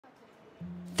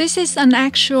This is an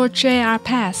actual JR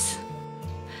pass.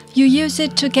 You use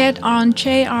it to get on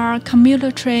JR commuter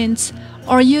trains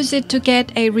or use it to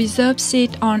get a reserved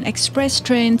seat on express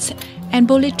trains and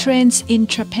bullet trains in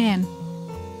Japan.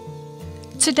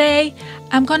 Today,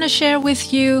 I'm going to share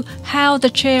with you how the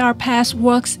JR Pass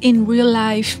works in real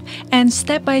life and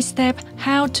step by step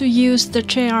how to use the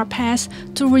JR Pass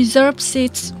to reserve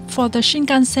seats for the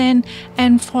Shinkansen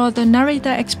and for the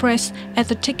NARITA Express at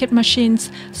the ticket machines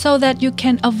so that you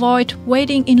can avoid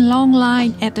waiting in long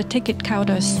line at the ticket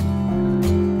counters.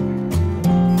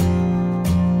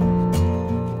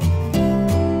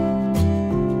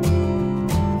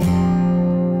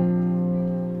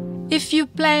 If you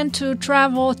plan to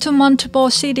travel to multiple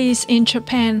cities in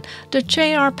Japan, the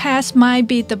JR Pass might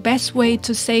be the best way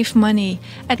to save money,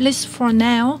 at least for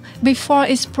now, before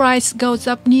its price goes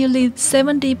up nearly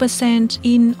 70%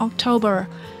 in October.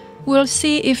 We'll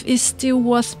see if it's still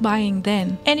worth buying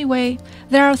then. Anyway,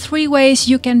 there are 3 ways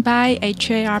you can buy a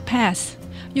JR Pass.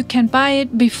 You can buy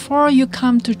it before you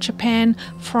come to Japan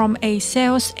from a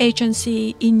sales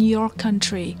agency in your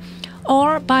country,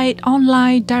 or buy it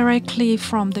online directly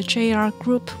from the JR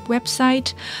Group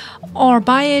website, or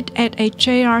buy it at a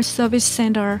JR service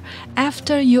center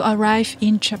after you arrive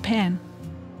in Japan.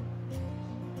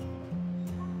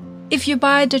 If you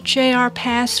buy the JR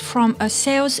Pass from a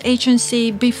sales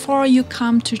agency before you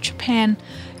come to Japan,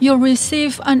 you'll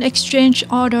receive an exchange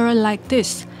order like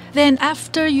this. Then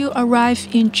after you arrive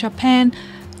in Japan,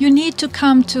 you need to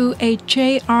come to a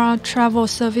JR Travel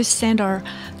Service Center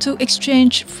to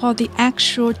exchange for the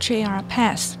actual JR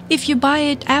Pass. If you buy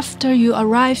it after you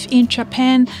arrive in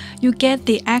Japan, you get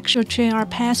the actual JR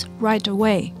Pass right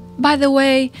away. By the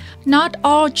way, not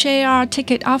all JR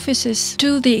ticket offices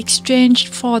do the exchange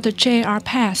for the JR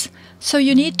Pass, so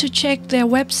you need to check their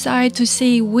website to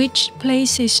see which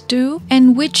places do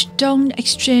and which don't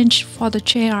exchange for the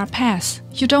JR Pass.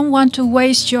 You don't want to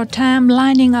waste your time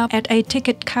lining up at a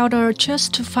ticket counter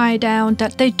just to find out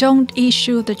that they don't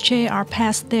issue the JR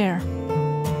Pass there.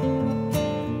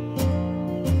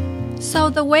 So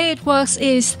the way it works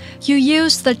is you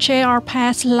use the JR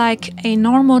Pass like a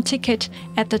normal ticket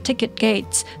at the ticket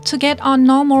gates to get on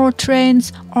normal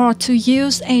trains or to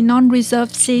use a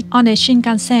non-reserved seat on a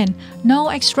Shinkansen. No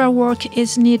extra work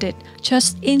is needed.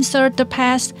 Just insert the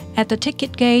pass at the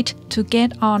ticket gate to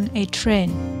get on a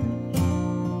train.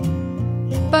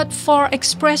 But for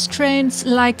express trains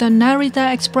like the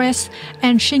NARITA Express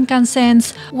and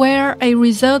Shinkansens, where a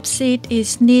reserved seat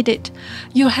is needed,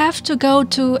 you have to go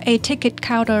to a ticket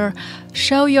counter,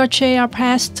 show your JR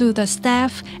Pass to the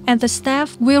staff, and the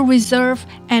staff will reserve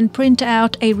and print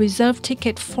out a reserved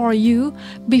ticket for you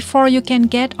before you can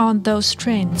get on those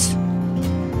trains.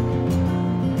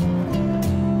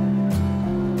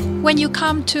 When you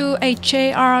come to a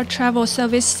JR Travel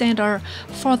Service Center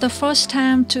for the first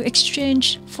time to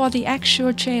exchange for the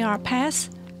actual JR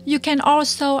Pass, you can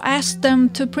also ask them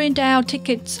to print out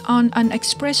tickets on an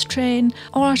express train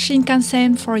or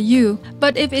Shinkansen for you.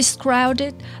 But if it's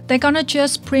crowded, they're gonna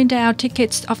just print out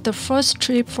tickets of the first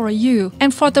trip for you.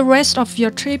 And for the rest of your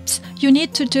trips, you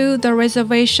need to do the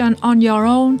reservation on your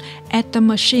own at the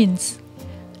machines.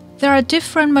 There are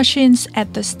different machines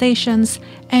at the stations,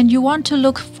 and you want to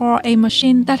look for a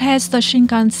machine that has the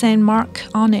Shinkansen mark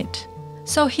on it.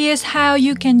 So here's how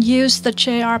you can use the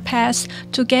JR Pass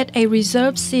to get a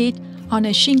reserved seat on a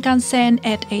Shinkansen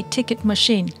at a ticket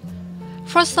machine.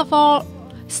 First of all,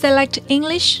 select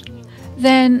English,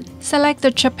 then select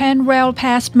the Japan Rail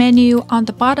Pass menu on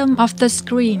the bottom of the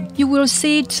screen. You will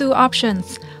see 2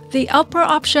 options. The upper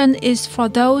option is for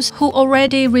those who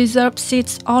already reserved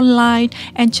seats online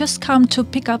and just come to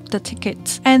pick up the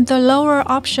tickets. And the lower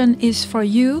option is for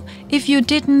you if you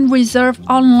didn't reserve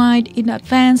online in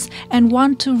advance and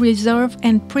want to reserve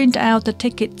and print out the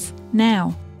tickets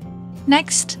now.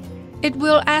 Next, it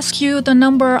will ask you the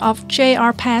number of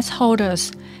JR Pass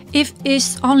holders. If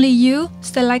it's only you,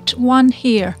 select 1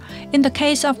 here. In the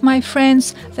case of my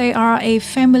friends, they are a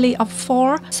family of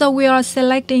 4, so we are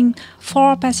selecting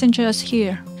 4 passengers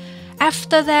here.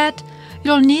 After that,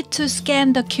 you'll need to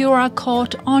scan the QR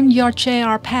code on your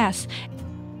JR Pass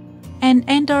and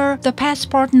enter the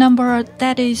passport number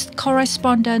that is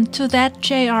correspondent to that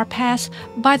JR Pass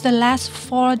by the last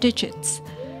 4 digits.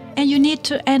 And you need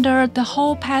to enter the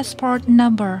whole passport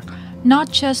number,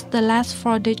 not just the last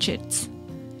 4 digits.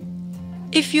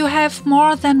 If you have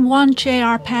more than 1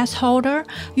 JR Pass holder,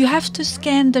 you have to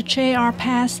scan the JR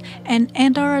Pass and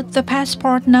enter the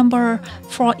passport number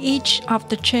for each of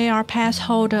the JR Pass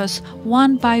holders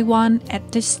one by one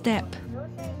at this step.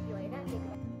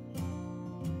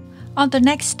 On the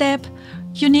next step,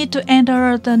 you need to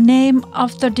enter the name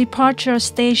of the departure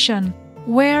station.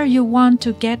 where you want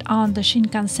to get on the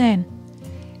Shinkansen.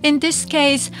 In this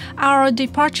case, our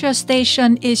departure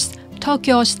station is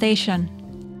Tokyo Station.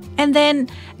 And then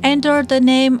enter the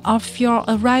name of your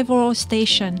arrival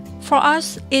station. For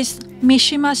us, it's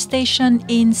Mishima Station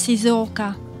in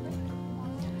Shizuoka.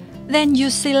 Then you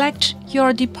select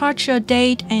your departure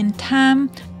date and time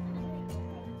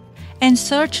and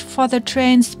search for the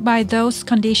trains by those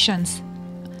conditions.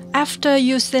 After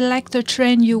you select the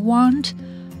train you want,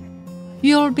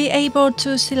 you'll be able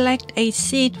to select a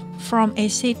seat from a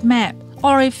seat map.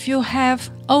 Or if you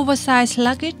have oversized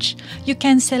luggage, you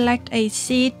can select a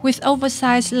seat with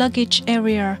oversized luggage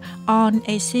area on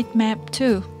a seat map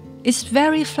too. It's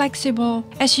very flexible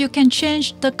as you can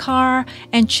change the car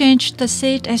and change the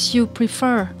seat as you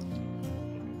prefer.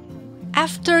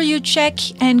 After you check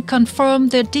and confirm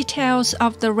the details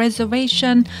of the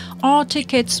reservation, all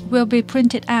tickets will be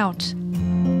printed out.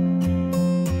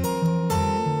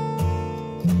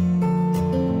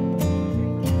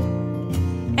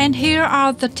 And here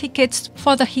are the tickets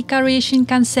for the Hikari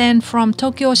Shinkansen from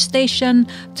Tokyo Station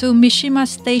to Mishima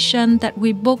Station that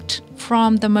we booked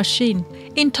from the machine.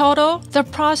 In total, the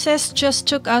process just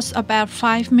took us about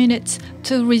 5 minutes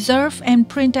to reserve and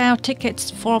print out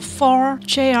tickets for 4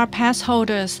 JR Pass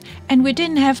holders, and we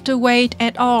didn't have to wait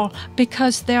at all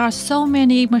because there are so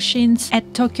many machines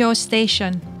at Tokyo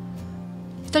Station.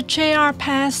 The JR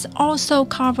Pass also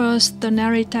covers the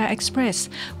NARITA Express,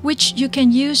 which you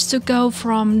can use to go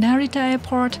from Narita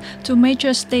Airport to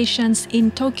major stations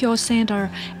in Tokyo Center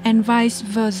and vice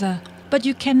versa. But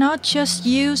you cannot just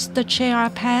use the JR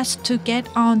Pass to get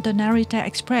on the Narita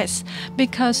Express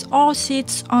because all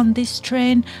seats on this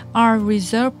train are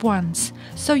reserved ones.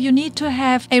 So you need to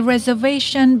have a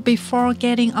reservation before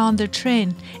getting on the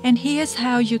train, and here's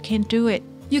how you can do it.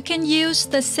 You can use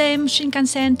the same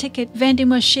Shinkansen ticket vending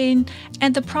machine,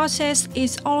 and the process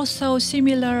is also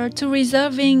similar to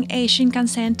reserving a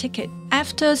Shinkansen ticket.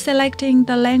 After selecting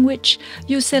the language,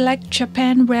 you select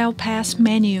Japan Rail Pass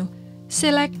menu.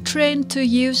 Select Train to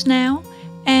Use Now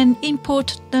and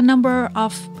input the number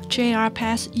of JR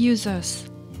Pass users.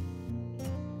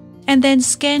 And then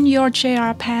scan your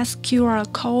JR Pass QR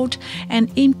code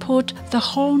and input the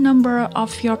whole number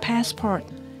of your passport.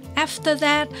 After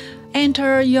that,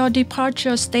 enter your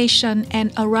departure station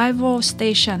and arrival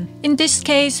station. In this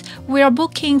case, we are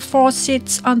booking 4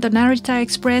 seats on the Narita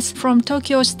Express from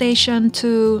Tokyo Station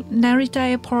to Narita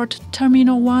Airport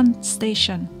Terminal 1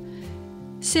 station.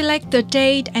 Select the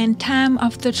date and time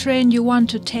of the train you want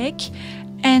to take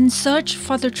and search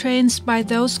for the trains by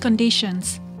those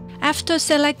conditions. After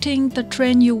selecting the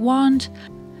train you want,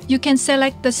 you can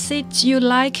select the seats you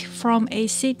like from a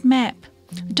seat map.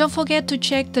 Don't forget to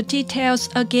check the details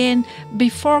again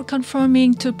before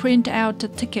confirming to print out the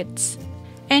tickets.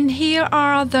 And here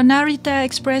are the Narita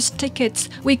Express tickets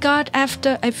we got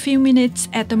after a few minutes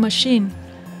at the machine.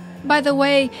 By the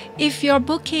way, if you're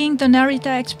booking the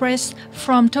Narita Express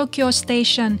from Tokyo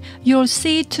Station, you'll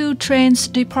see 2 trains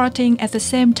departing at the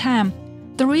same time.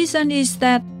 The reason is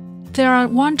that there are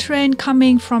 1 train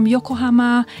coming from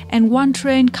Yokohama and 1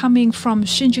 train coming from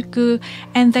Shinjuku,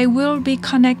 and they will be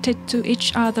connected to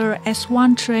each other as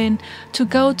 1 train to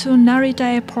go to Narita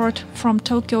Airport from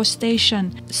Tokyo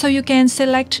Station, so you can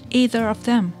select either of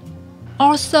them.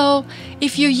 Also,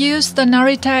 if you use the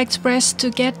Narita Express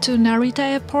to get to Narita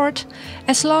Airport,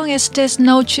 as long as there's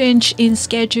no change in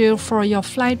schedule for your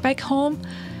flight back home,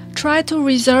 try to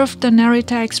reserve the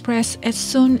Narita Express as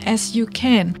soon as you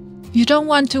can. You don't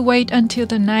want to wait until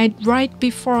the night right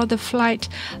before the flight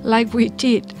like we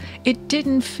did. It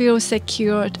didn't feel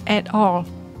secured at all.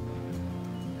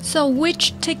 So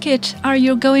which ticket are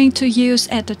you going to use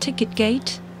at the ticket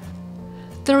gate?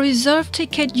 The reserved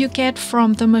ticket you get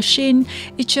from the machine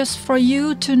is just for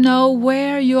you to know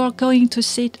where you are going to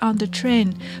sit on the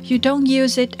train. You don't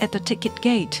use it at the ticket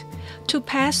gate. To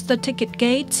pass the ticket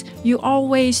gates, you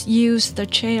always use the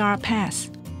JR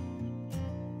Pass.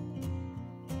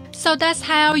 So that's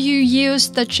how you use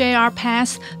the JR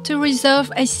Pass to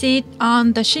reserve a seat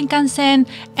on the Shinkansen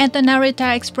and the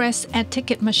Narita Express at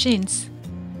ticket machines.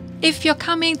 If you're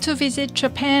coming to visit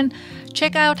Japan,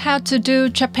 check out how to do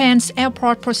Japan's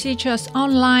airport procedures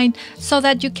online so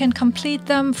that you can complete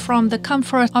them from the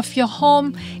comfort of your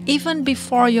home even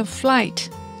before your flight.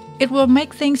 It will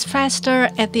make things faster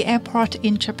at the airport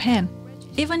in Japan.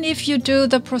 Even if you do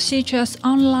the procedures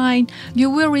online, you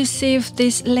will receive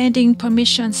this landing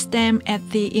permission stamp at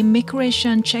the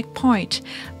immigration checkpoint.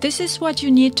 This is what you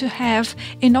need to have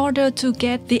in order to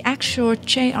get the actual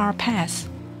JR Pass.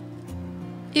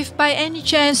 If by any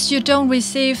chance you don't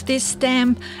receive this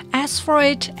stamp, ask for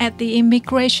it at the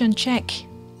immigration check.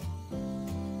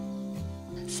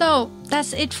 So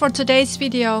that's it for today's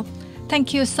video.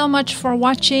 Thank you so much for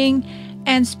watching,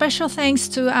 and special thanks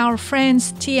to our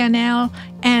friends TNL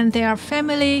and their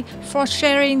family for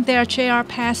sharing their JR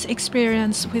Pass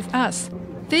experience with us.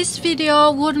 This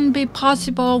video wouldn't be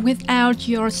possible without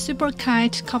your super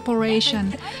kind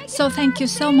cooperation, so thank you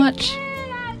so much.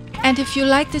 And if you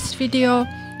like this video,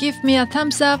 give me a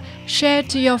thumbs up, share it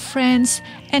to your friends,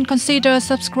 and consider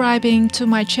subscribing to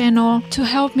my channel to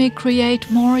help me create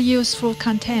more useful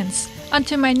contents.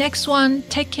 Until my next one,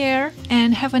 take care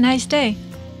and have a nice day.